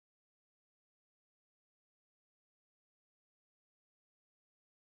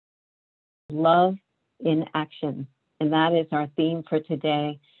love in action. And that is our theme for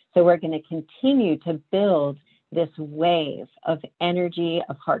today. So we're going to continue to build this wave of energy,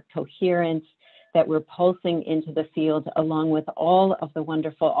 of heart coherence that we're pulsing into the field, along with all of the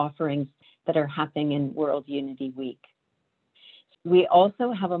wonderful offerings that are happening in World Unity Week. We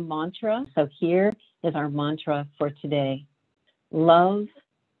also have a mantra. So here is our mantra for today. Love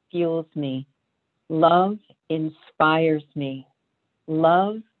fuels me. Love inspires me.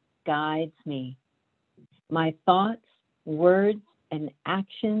 Love guides me. My thoughts, words, and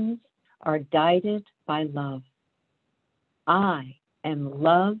actions are guided by love. I am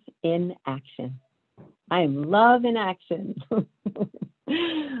love in action. I am love in action.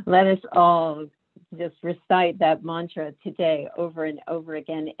 Let us all just recite that mantra today over and over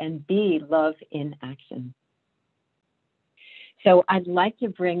again and be love in action. So I'd like to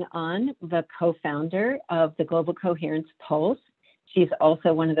bring on the co-founder of the Global Coherence Pulse. She's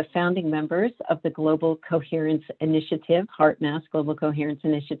also one of the founding members of the Global Coherence Initiative, HeartMath Global Coherence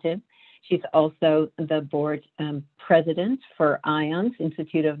Initiative. She's also the board president for IONS,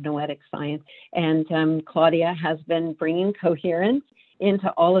 Institute of Noetic Science. And Claudia has been bringing coherence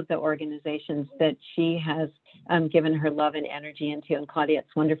into all of the organizations that she has given her love and energy into. And Claudia,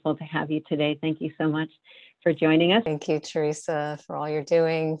 it's wonderful to have you today. Thank you so much for joining us. Thank you, Teresa, for all you're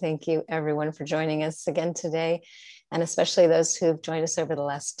doing. Thank you, everyone, for joining us again today, and especially those who've joined us over the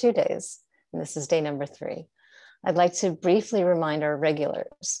last 2 days. And this is day number 3. I'd like to briefly remind our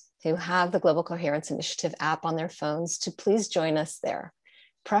regulars who have the Global Coherence Initiative app on their phones to please join us there,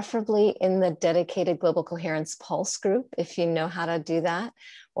 preferably in the dedicated Global Coherence Pulse group, if you know how to do that,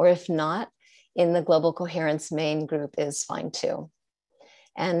 or if not, in the Global Coherence main group is fine too.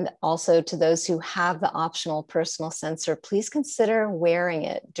 And also to those who have the optional personal sensor, please consider wearing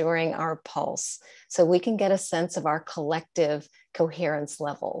it during our pulse so we can get a sense of our collective coherence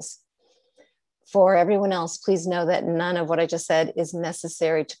levels. For everyone else, please know that none of what I just said is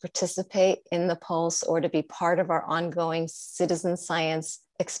necessary to participate in the pulse or to be part of our ongoing citizen science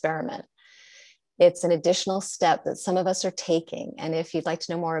experiment. It's an additional step that some of us are taking. And if you'd like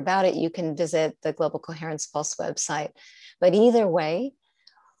to know more about it, you can visit the Global Coherence Pulse website. But either way,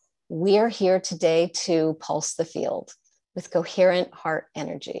 we're here today to pulse the field with coherent heart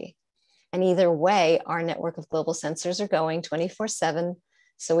energy. And either way, our network of global sensors are going 24/7.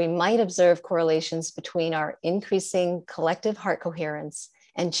 So we might observe correlations between our increasing collective heart coherence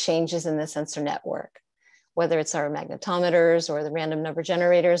and changes in the sensor network, whether it's our magnetometers or the random number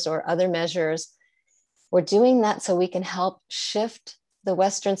generators or other measures. We're doing that so we can help shift the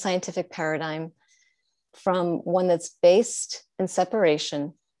Western scientific paradigm from one that's based in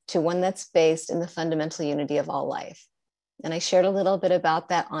separation to one that's based in the fundamental unity of all life. And I shared a little bit about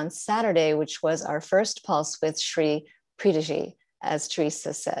that on Saturday, which was our first pulse with Sri Preethaji, as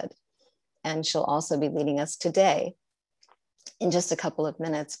Teresa said. And she'll also be leading us today in just a couple of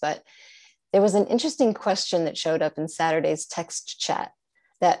minutes. But there was an interesting question that showed up in Saturday's text chat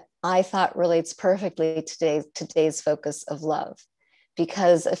that I thought relates perfectly to today's focus of love,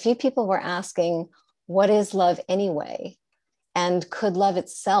 because a few people were asking, what is love anyway? And could love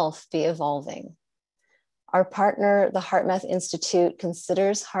itself be evolving? Our partner, the HeartMath Institute,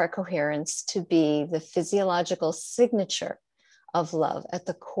 considers heart coherence to be the physiological signature of love at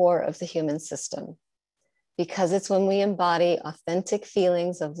the core of the human system, because it's when we embody authentic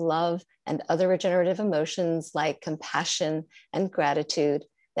feelings of love and other regenerative emotions like compassion and gratitude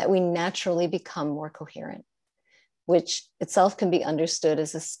that we naturally become more coherent, which itself can be understood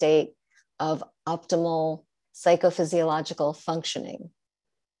as a state of optimal psychophysiological functioning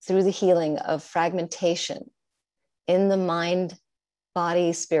through the healing of fragmentation in the mind,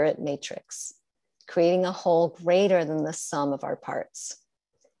 body, spirit matrix, creating a whole greater than the sum of our parts.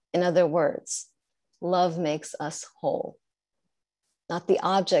 In other words, love makes us whole, not the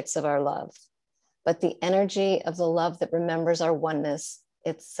objects of our love, but the energy of the love that remembers our oneness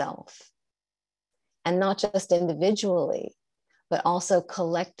itself. And not just individually, but also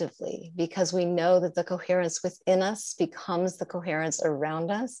collectively, because we know that the coherence within us becomes the coherence around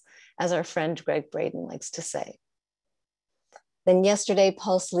us, as our friend Greg Braden likes to say. Then yesterday,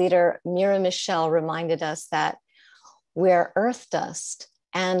 Pulse leader Mira Michelle reminded us that we're earth dust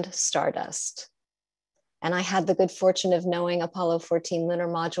and stardust. And I had the good fortune of knowing Apollo 14 lunar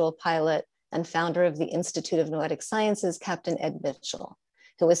module pilot and founder of the Institute of Noetic Sciences, Captain Ed Mitchell,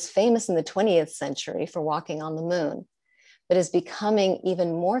 who was famous in the 20th century for walking on the moon, but is becoming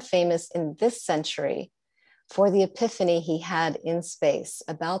even more famous in this century for the epiphany he had in space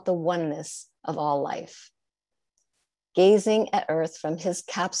about the oneness of all life. Gazing at Earth from his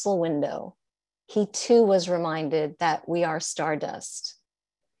capsule window, he too was reminded that we are stardust,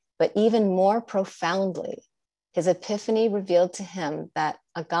 but even more profoundly, his epiphany revealed to him that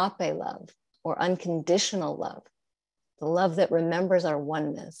agape love, or unconditional love, the love that remembers our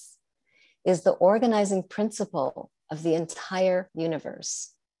oneness, is the organizing principle of the entire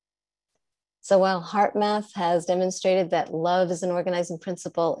universe. So while HeartMath has demonstrated that love is an organizing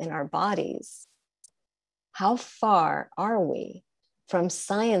principle in our bodies, how far are we from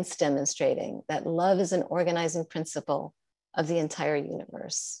science demonstrating that love is an organizing principle of the entire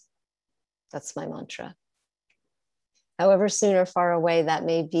universe? That's my mantra. However soon or far away that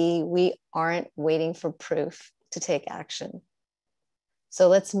may be, we aren't waiting for proof to take action. So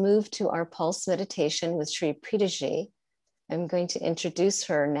let's move to our pulse meditation with Sri Preethaji. I'm going to introduce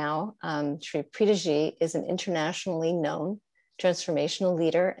her now. Sri Preethaji is an internationally known transformational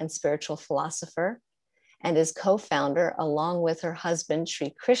leader and spiritual philosopher, and is co-founder, along with her husband,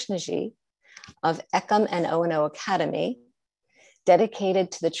 Sri Krishnaji, of Ekam and O&O Academy,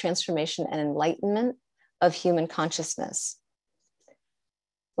 dedicated to the transformation and enlightenment of human consciousness.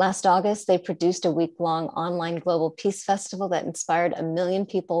 Last August, they produced a week-long online global peace festival that inspired 1 million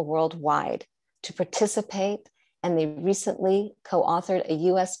people worldwide to participate, and they recently co-authored a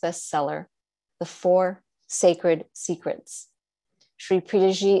US bestseller, The 4 Sacred Secrets. Sri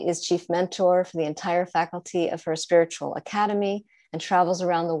Preethaji is chief mentor for the entire faculty of her spiritual academy and travels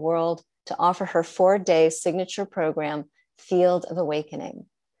around the world to offer her 4-day signature program, Field of Awakening.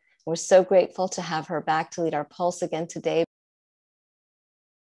 We're so grateful to have her back to lead our pulse again today.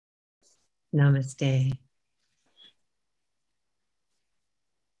 Namaste.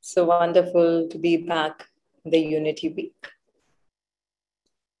 So wonderful to be back in the Unity Week.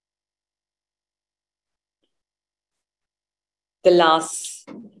 The last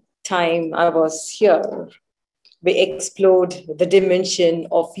time I was here, we explored the dimension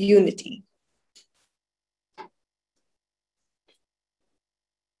of unity.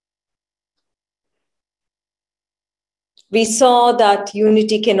 We saw that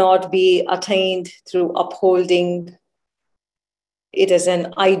unity cannot be attained through upholding it as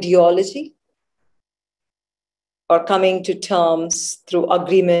an ideology or coming to terms through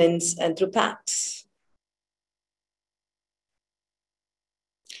agreements and through pacts.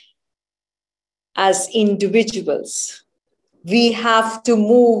 As individuals, we have to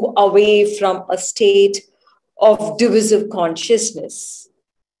move away from a state of divisive consciousness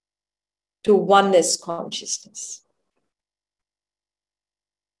to oneness consciousness.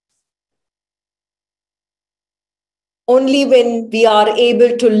 Only when we are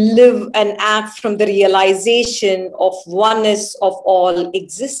able to live and act from the realization of oneness of all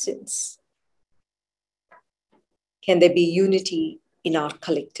existence can there be unity in our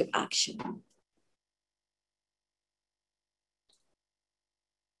collective action.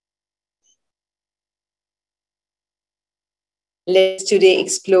 Let's today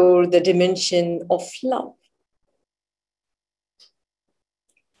explore the dimension of love.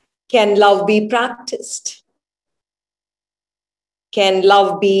 Can love be practiced? Can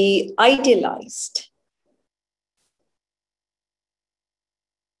love be idealized?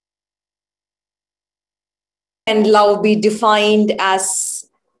 Can love be defined as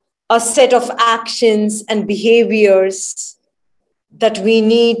a set of actions and behaviors that we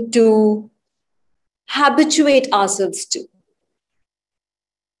need to habituate ourselves to?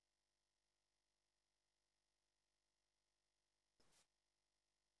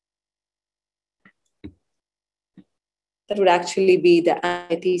 That would actually be the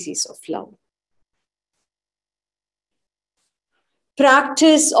antithesis of love.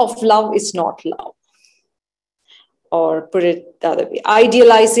 Practice of love is not love. Or put it the other way,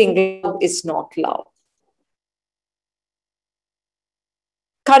 idealizing love is not love.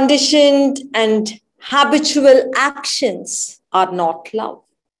 Conditioned and habitual actions are not love.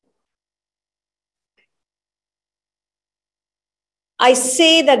 I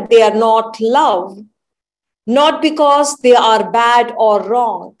say that they are not love, not because they are bad or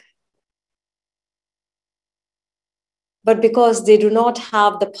wrong, but because they do not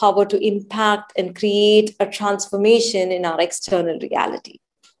have the power to impact and create a transformation in our external reality.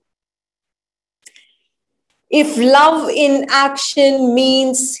 If love in action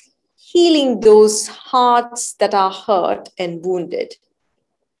means healing those hearts that are hurt and wounded,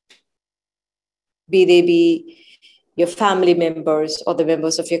 be they be your family members or the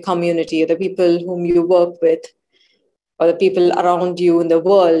members of your community or the people whom you work with or the people around you in the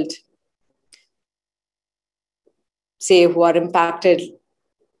world, say who are impacted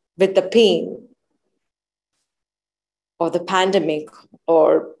with the pain or the pandemic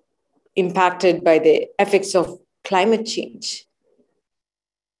or impacted by the effects of climate change.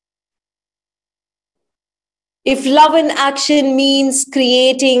 If love in action means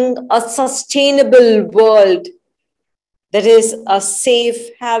creating a sustainable world that is a safe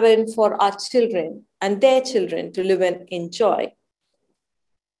haven for our children and their children to live and enjoy.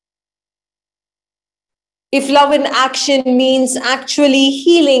 If love in action means actually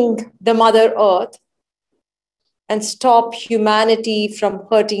healing the Mother Earth and stop humanity from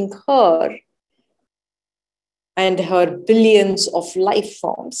hurting her and her billions of life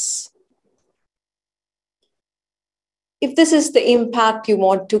forms. If this is the impact you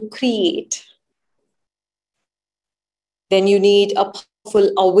want to create, then you need a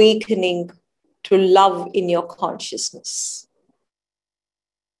powerful awakening to love in your consciousness.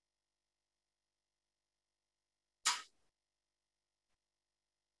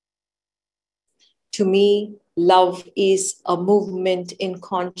 To me, love is a movement in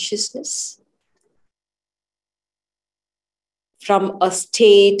consciousness from a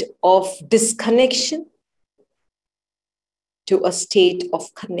state of disconnection to a state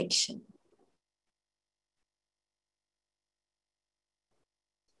of connection.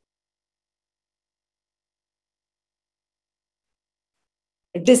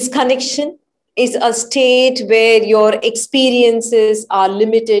 Disconnection is a state where your experiences are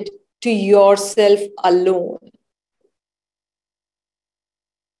limited to yourself alone.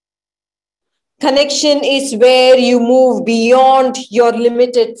 Connection is where you move beyond your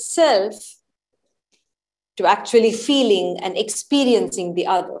limited self to actually feeling and experiencing the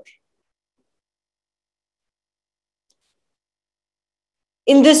other.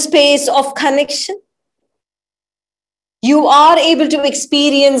 In this space of connection, you are able to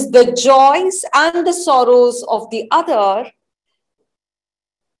experience the joys and the sorrows of the other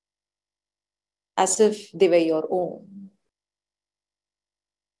as if they were your own.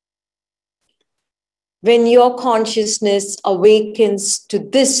 When your consciousness awakens to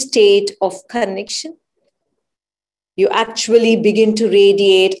this state of connection, you actually begin to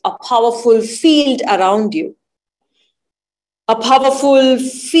radiate a powerful field around you. A powerful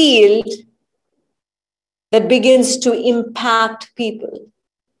field that begins to impact people.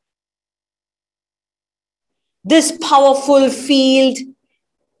 This powerful field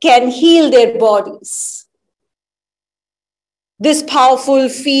can heal their bodies. This powerful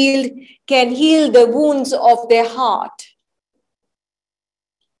field can heal the wounds of their heart.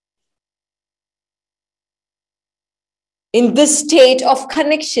 In this state of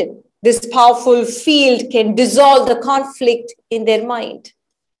connection, this powerful field can dissolve the conflict in their mind,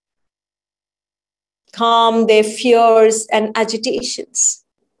 calm their fears and agitations,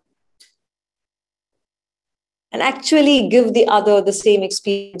 and actually give the other the same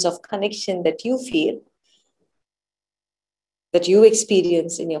experience of connection that you feel, that you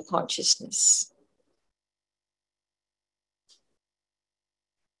experience in your consciousness.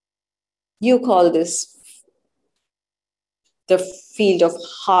 You call this the field of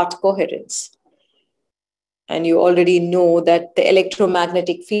heart coherence. And you already know that the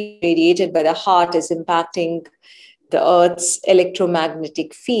electromagnetic field radiated by the heart is impacting the Earth's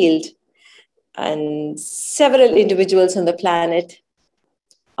electromagnetic field. And several individuals on the planet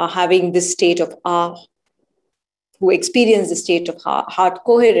are having this state of who experience the state of heart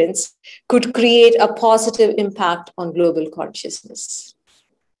coherence, could create a positive impact on global consciousness.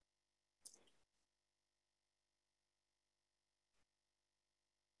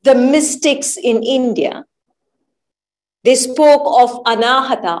 The mystics in India, they spoke of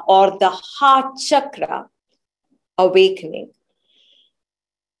anahata, or the heart chakra awakening.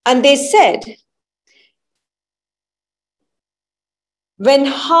 And they said, when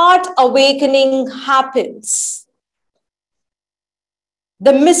heart awakening happens,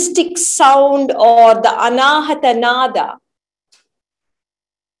 the mystic sound or the anahata nada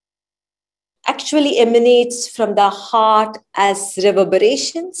actually emanates from the heart as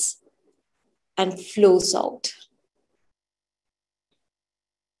reverberations and flows out.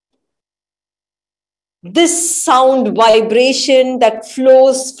 This sound vibration that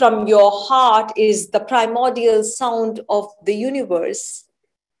flows from your heart is the primordial sound of the universe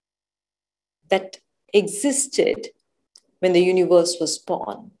that existed when the universe was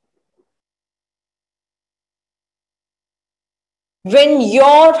born. When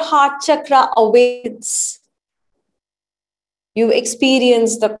your heart chakra awakens, you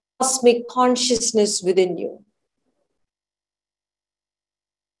experience the cosmic consciousness within you.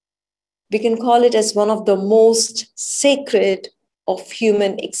 We can call it as one of the most sacred of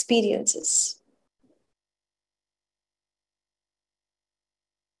human experiences.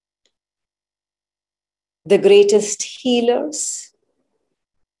 The greatest healers,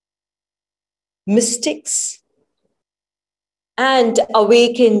 mystics, and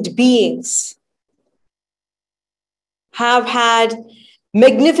awakened beings have had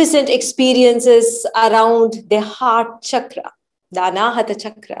magnificent experiences around the heart chakra, the Anahata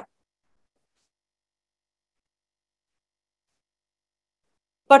chakra.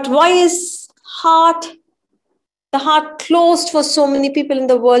 But why is the heart closed for so many people in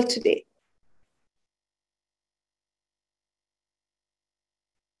the world today?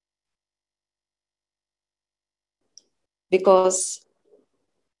 Because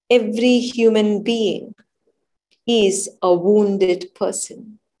every human being is a wounded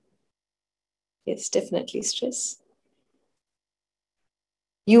person. Yes, definitely stress.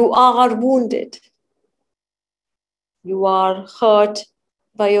 You are wounded. You are hurt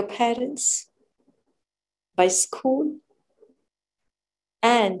by your parents, by school,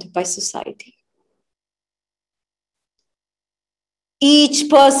 and by society. Each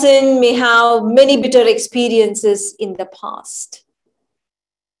person may have many bitter experiences in the past.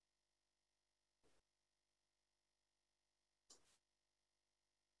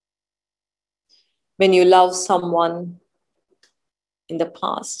 When you love someone in the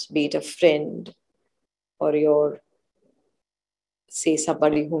past, be it a friend or say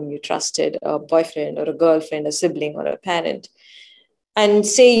somebody whom you trusted, a boyfriend or a girlfriend, a sibling or a parent, and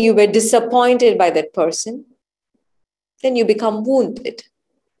say you were disappointed by that person, then you become wounded.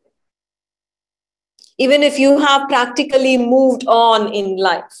 Even if you have practically moved on in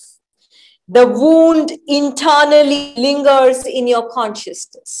life, the wound internally lingers in your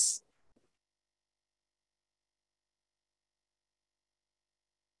consciousness.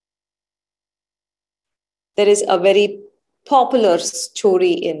 There is a very popular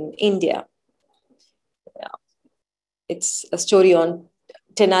story in India. It's a story on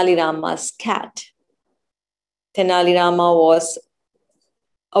Tenali Rama's cat. Tenali Rama was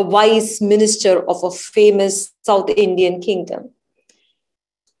a wise minister of a famous South Indian kingdom.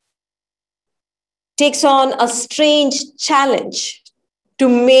 Takes on a strange challenge to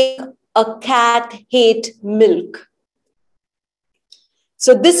make a cat hate milk.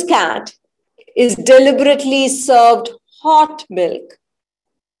 So this cat is deliberately served hot milk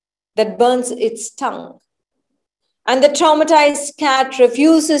that burns its tongue. And the traumatized cat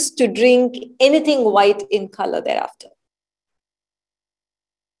refuses to drink anything white in color thereafter.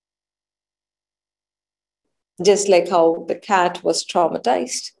 Just like how the cat was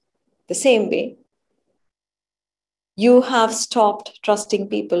traumatized, the same way, you have stopped trusting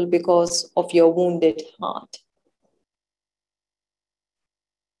people because of your wounded heart.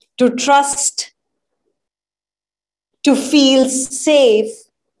 To trust, to feel safe,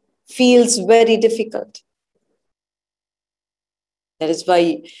 feels very difficult. That is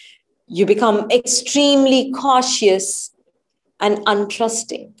why you become extremely cautious and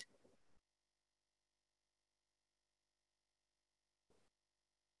untrusting.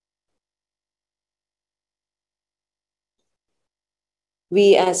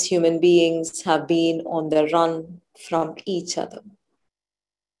 We as human beings have been on the run from each other.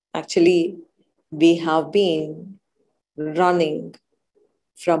 Actually, we have been running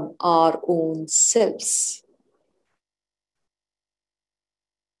from our own selves.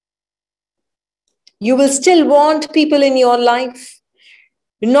 You will still want people in your life,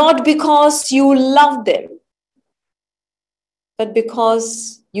 not because you love them, but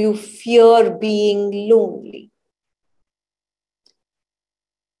because you fear being lonely.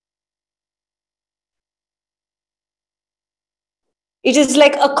 It is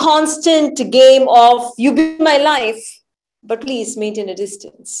like a constant game of, you be my life, but please maintain a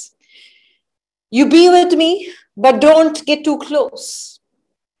distance. You be with me, but don't get too close.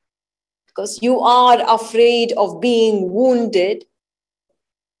 Because you are afraid of being wounded.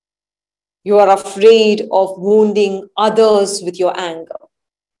 You are afraid of wounding others with your anger.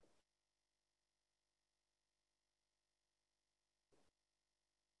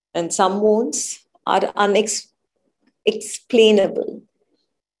 And some wounds are unexplainable.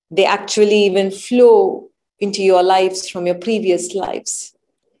 They actually even flow into your lives from your previous lives.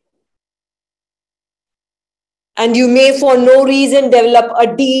 And you may for no reason develop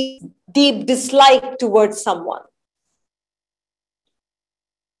a deep dislike towards someone.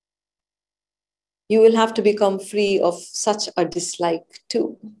 You will have to become free of such a dislike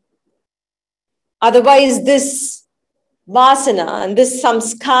too. Otherwise, this vasana and this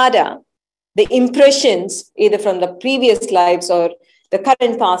samskara, the impressions, either from the previous lives or the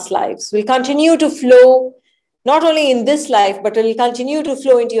current past lives, will continue to flow, not only in this life, but it will continue to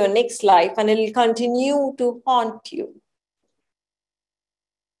flow into your next life, and it will continue to haunt you.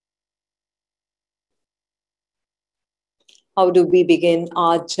 How do we begin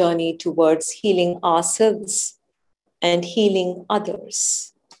our journey towards healing ourselves and healing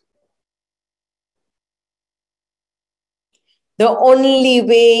others? The only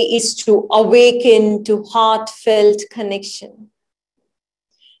way is to awaken to heartfelt connection,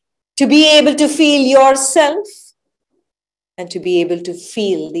 to be able to feel yourself and to be able to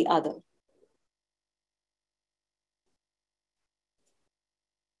feel the other.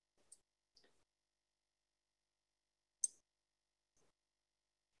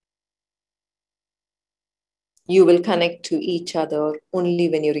 You will connect to each other only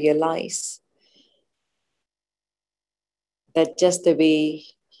when you realize that just the way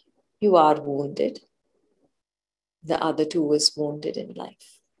you are wounded, the other too is wounded in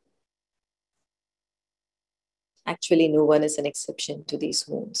life. Actually, no one is an exception to these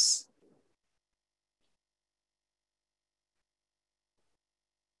wounds.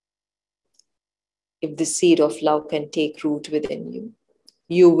 If the seed of love can take root within you,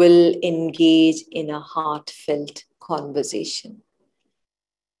 you will engage in a heartfelt conversation.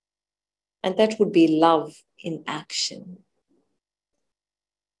 And that would be love in action.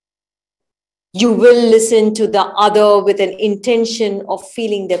 You will listen to the other with an intention of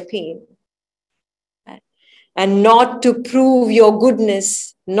feeling their pain. And not to prove your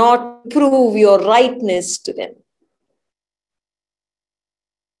goodness, not to prove your rightness to them.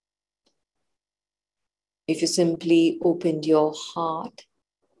 If you simply opened your heart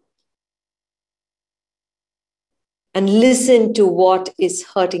and listen to what is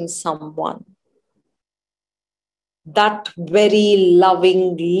hurting someone, that very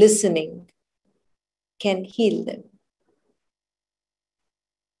loving listening can heal them.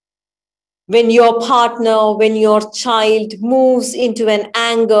 When your partner, when your child moves into an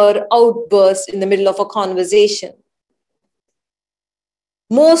anger outburst in the middle of a conversation,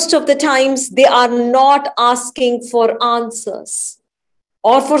 most of the times they are not asking for answers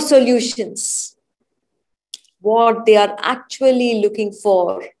or for solutions. What they are actually looking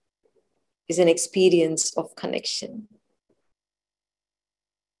for is an experience of connection.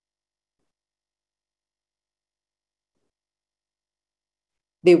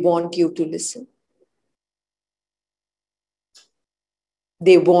 They want you to listen.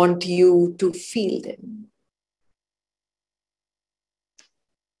 They want you to feel them.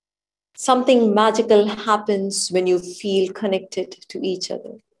 Something magical happens when you feel connected to each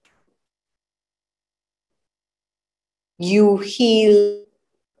other. You heal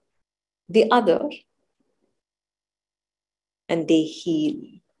the other and they heal.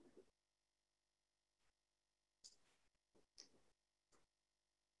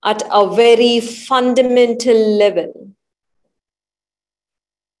 At a very fundamental level,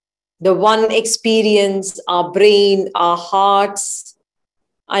 the one experience our brain, our hearts,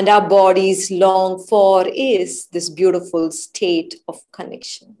 and our bodies long for is this beautiful state of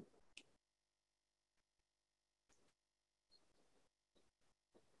connection.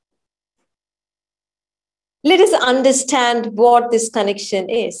 Let us understand what this connection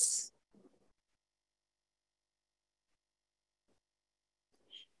is.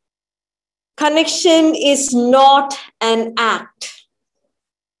 Connection is not an act.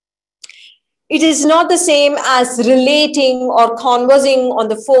 It is not the same as relating or conversing on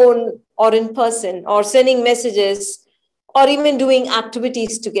the phone or in person or sending messages or even doing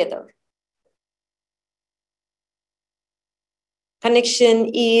activities together.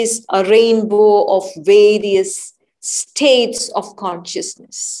 Connection is a rainbow of various states of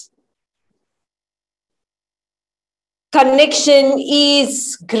consciousness. Connection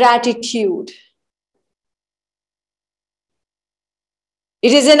is gratitude.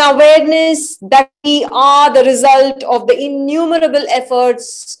 It is an awareness that we are the result of the innumerable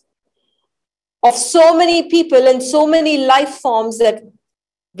efforts of so many people and so many life forms that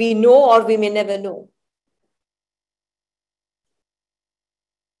we know or we may never know.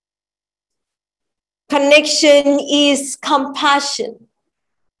 Connection is compassion.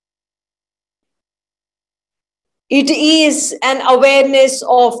 It is an awareness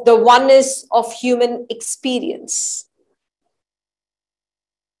of the oneness of human experience.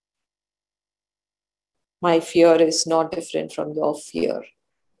 My fear is not different from your fear.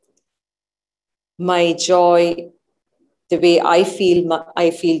 My joy, the way I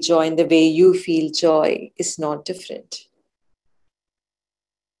feel joy, and the way you feel joy is not different.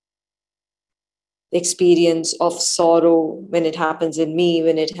 The experience of sorrow, when it happens in me,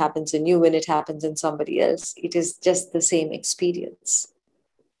 when it happens in you, when it happens in somebody else, it is just the same experience.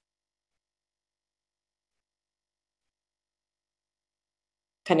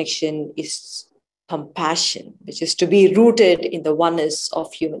 Connection is compassion, which is to be rooted in the oneness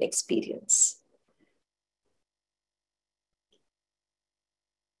of human experience.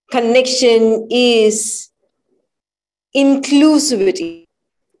 Connection is inclusivity.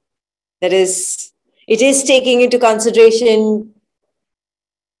 That is, It is taking into consideration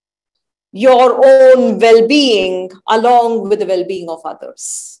your own well-being along with the well-being of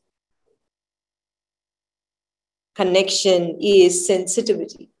others. Connection is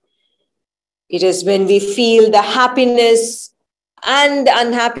sensitivity. It is when we feel the happiness and the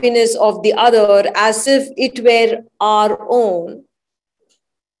unhappiness of the other as if it were our own,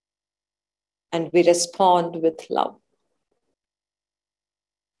 and we respond with love.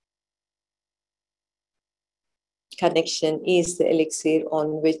 Connection is the elixir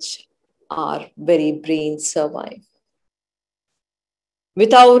on which our very brains survive.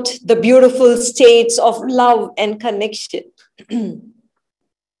 Without the beautiful states of love and connection,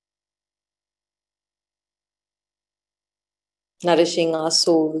 nourishing our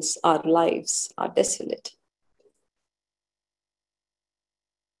souls, our lives are desolate.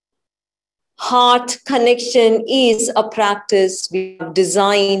 Heart connection is a practice we have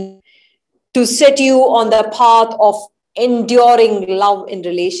designed to set you on the path of enduring love in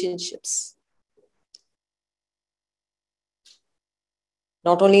relationships.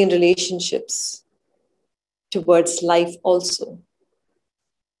 Not only in relationships, towards life also.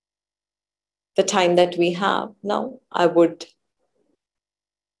 The time that we have now, I would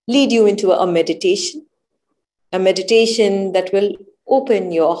lead you into a meditation that will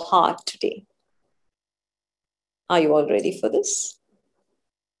open your heart today. Are you all ready for this?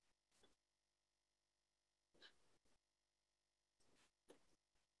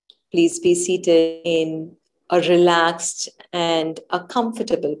 Please be seated in a relaxed and a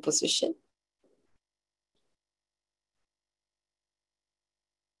comfortable position.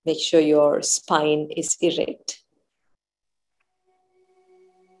 Make sure your spine is erect.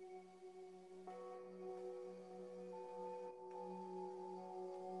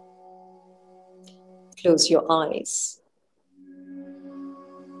 Close your eyes.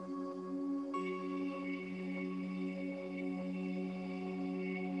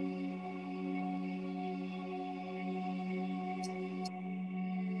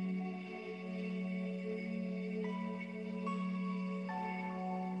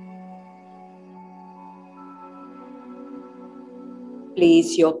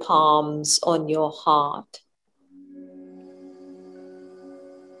 Place your palms on your heart.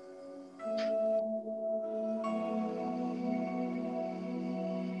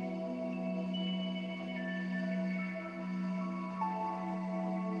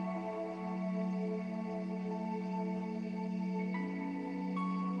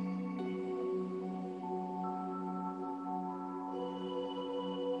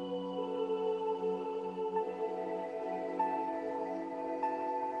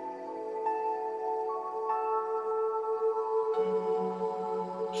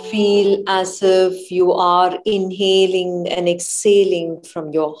 Feel as if you are inhaling and exhaling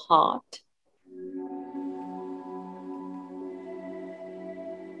from your heart.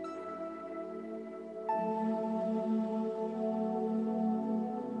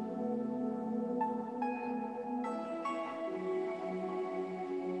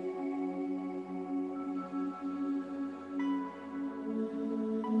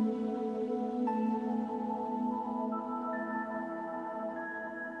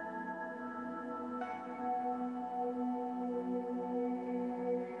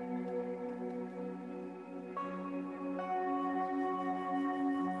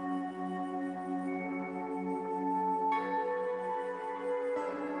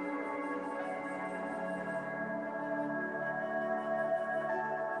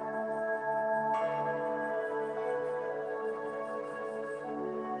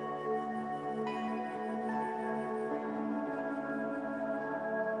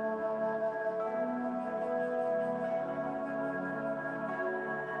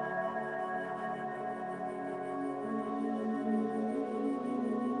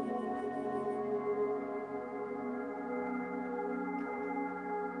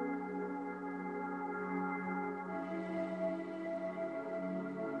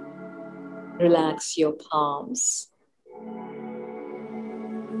 Relax your palms.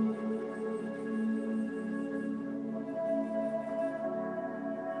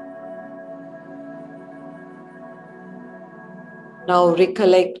 Now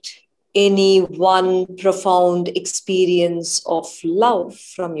recollect any one profound experience of love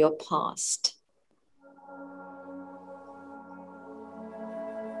from your past.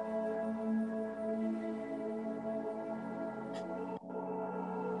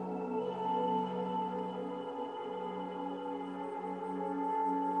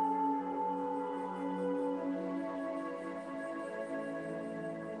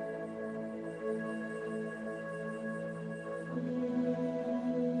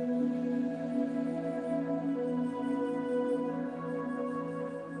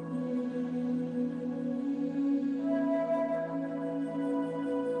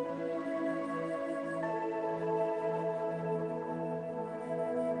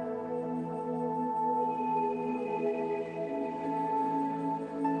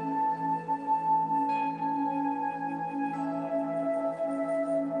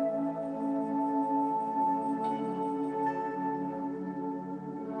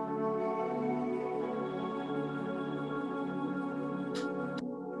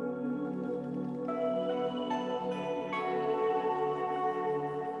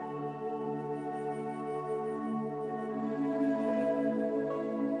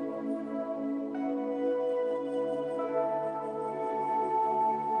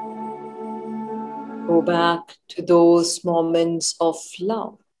 Go back to those moments of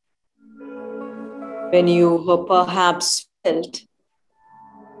love when you perhaps felt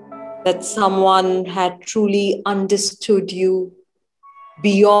that someone had truly understood you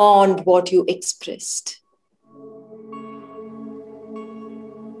beyond what you expressed.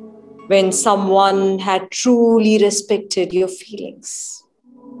 When someone had truly respected your feelings.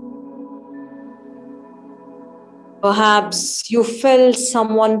 Perhaps you felt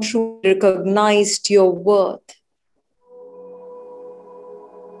someone truly recognized your worth.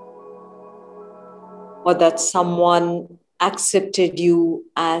 Or that someone accepted you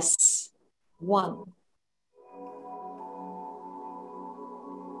as one.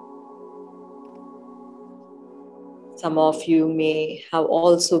 Some of you may have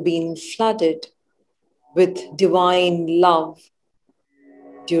also been flooded with divine love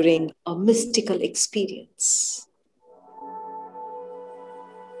during a mystical experience.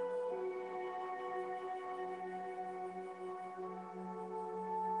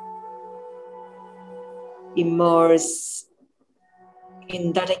 Immerse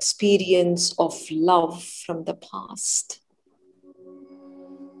in that experience of love from the past.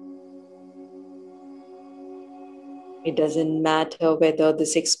 It doesn't matter whether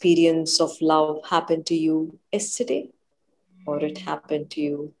this experience of love happened to you yesterday or it happened to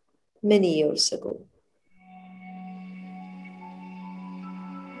you many years ago.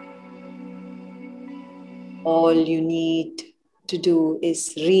 All you need to do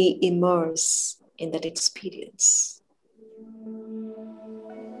is re-immerse in that experience.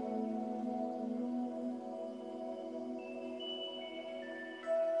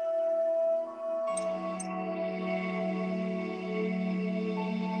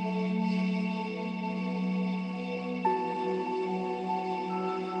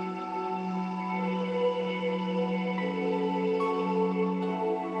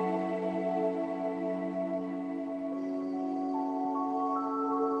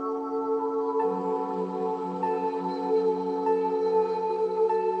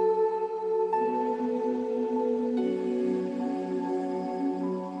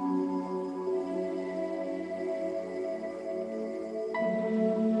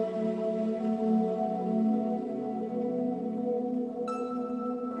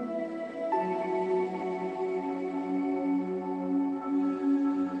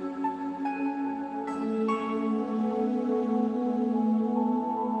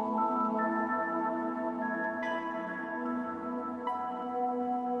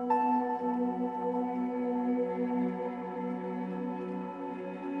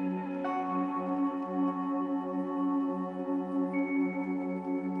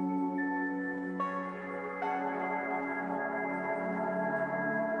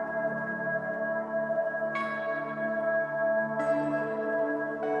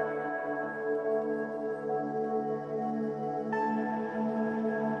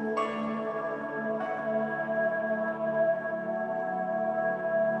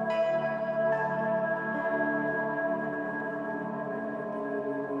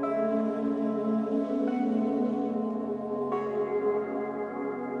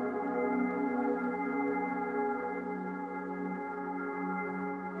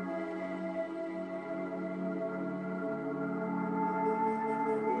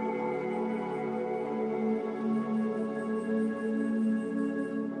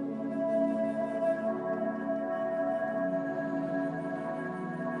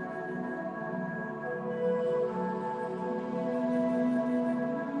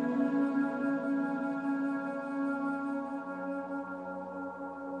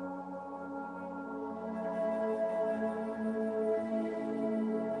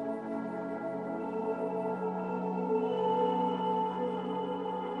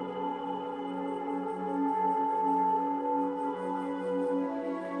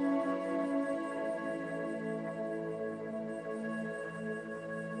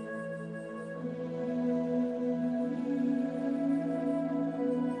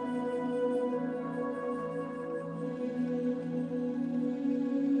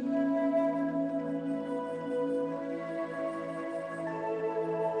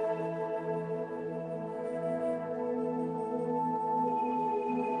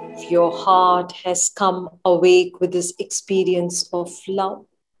 Your heart has come awake with this experience of love.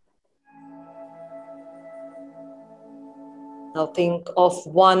 Now think of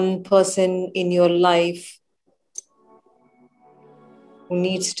one person in your life who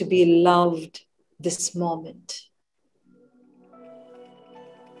needs to be loved this moment.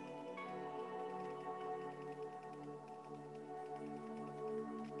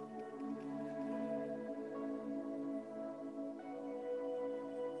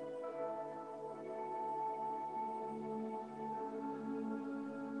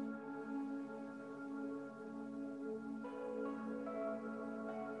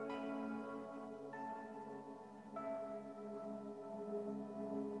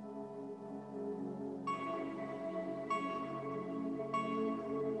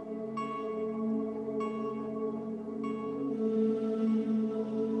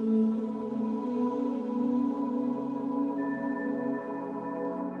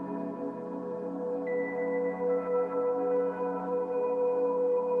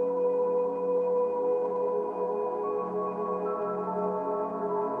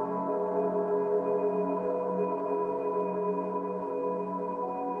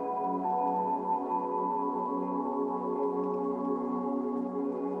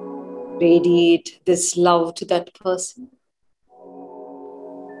 Radiate this love to that person.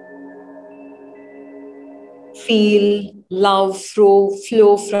 Feel love flow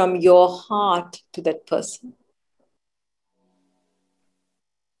from your heart to that person.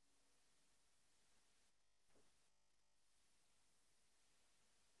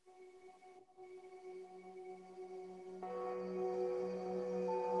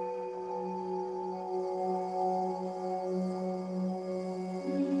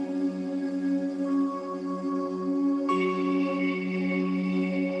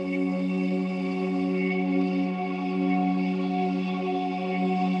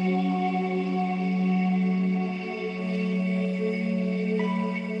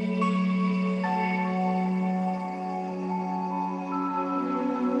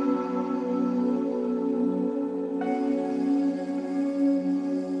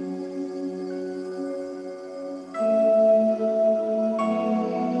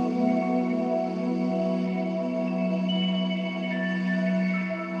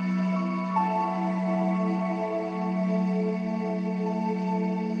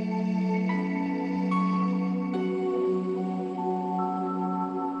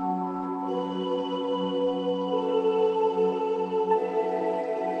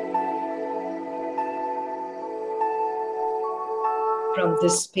 From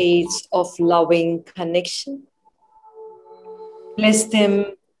this space of loving connection, bless them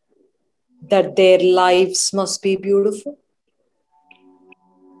that their lives must be beautiful.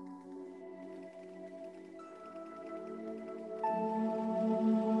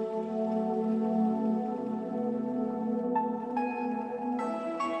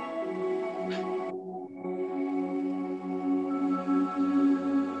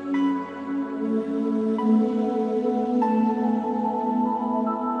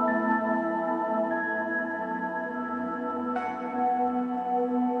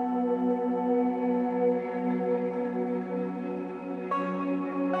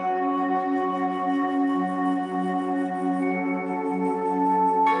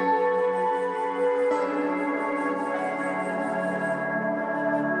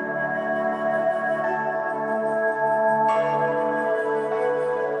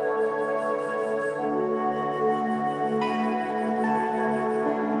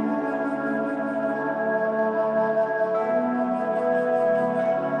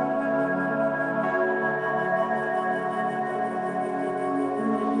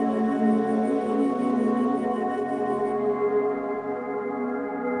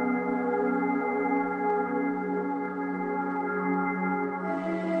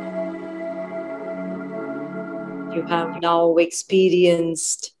 You have now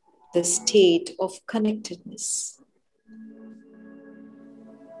experienced the state of connectedness.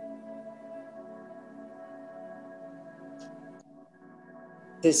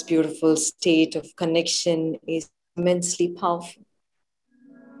 This beautiful state of connection is immensely powerful.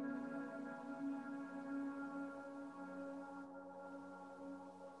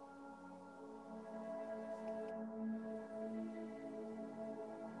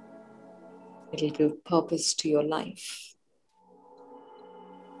 It will give purpose to your life.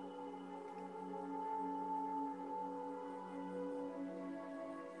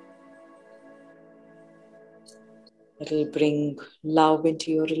 It will bring love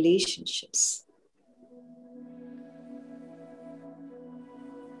into your relationships.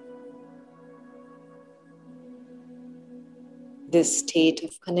 This state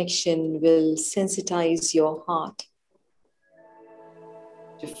of connection will sensitize your heart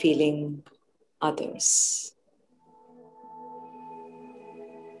to feeling others.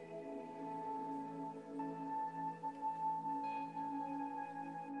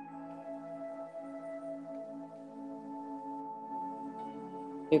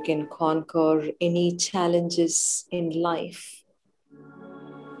 You can conquer any challenges in life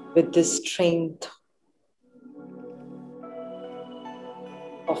with the strength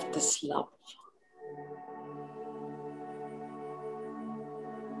of this love.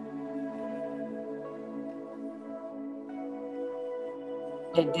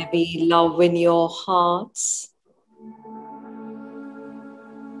 Let there be love in your hearts.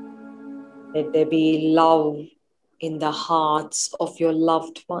 Let there be love in the hearts of your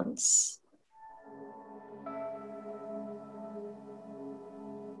loved ones.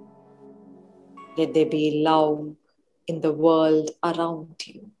 Let there be love in the world around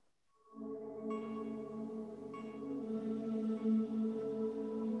you.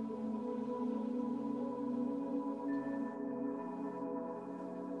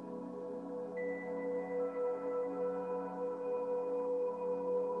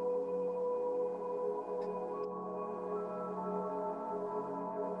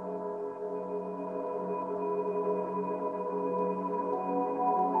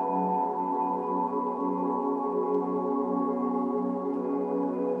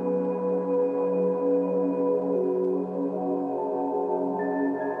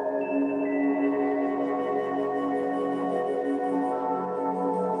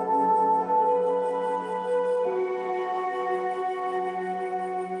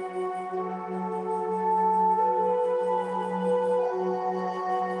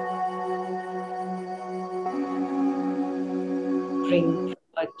 Bring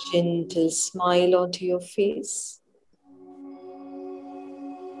a gentle smile onto your face.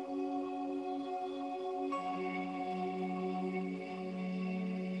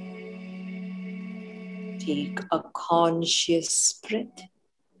 Take a conscious breath.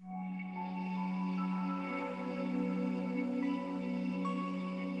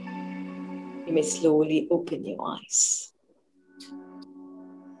 You may slowly open your eyes.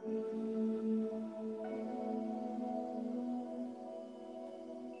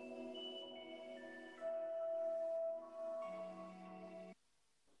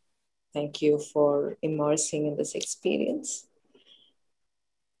 Thank you for immersing in this experience.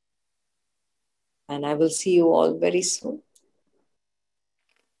 And I will see you all very soon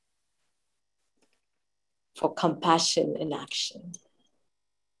for compassion in action.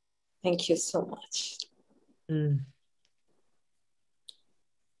 Thank you so much. Mm.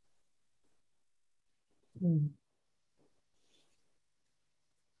 Mm.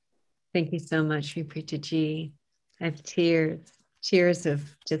 Thank you so much, Preethaji. I have tears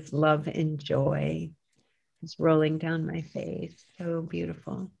of just love and joy just rolling down my face. So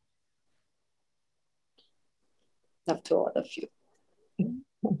beautiful. Love to all of you.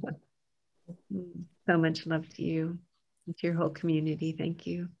 So much love to you and to your whole community. Thank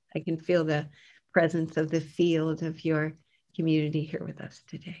you. I can feel the presence of the field of your community here with us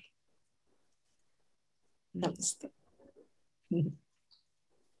today. Namaste.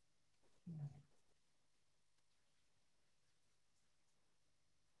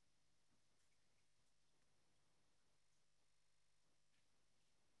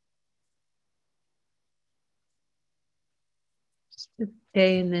 To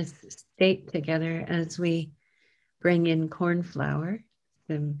stay in this state together as we bring in Cornflower,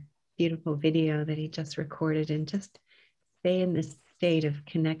 the beautiful video that he just recorded, and just stay in this state of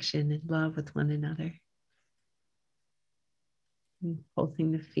connection and love with one another. And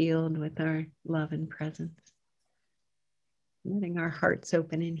pulsing the field with our love and presence. Letting our hearts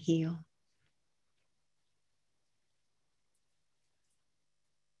open and heal.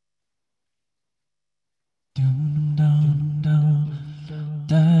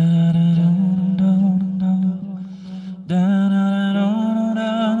 Da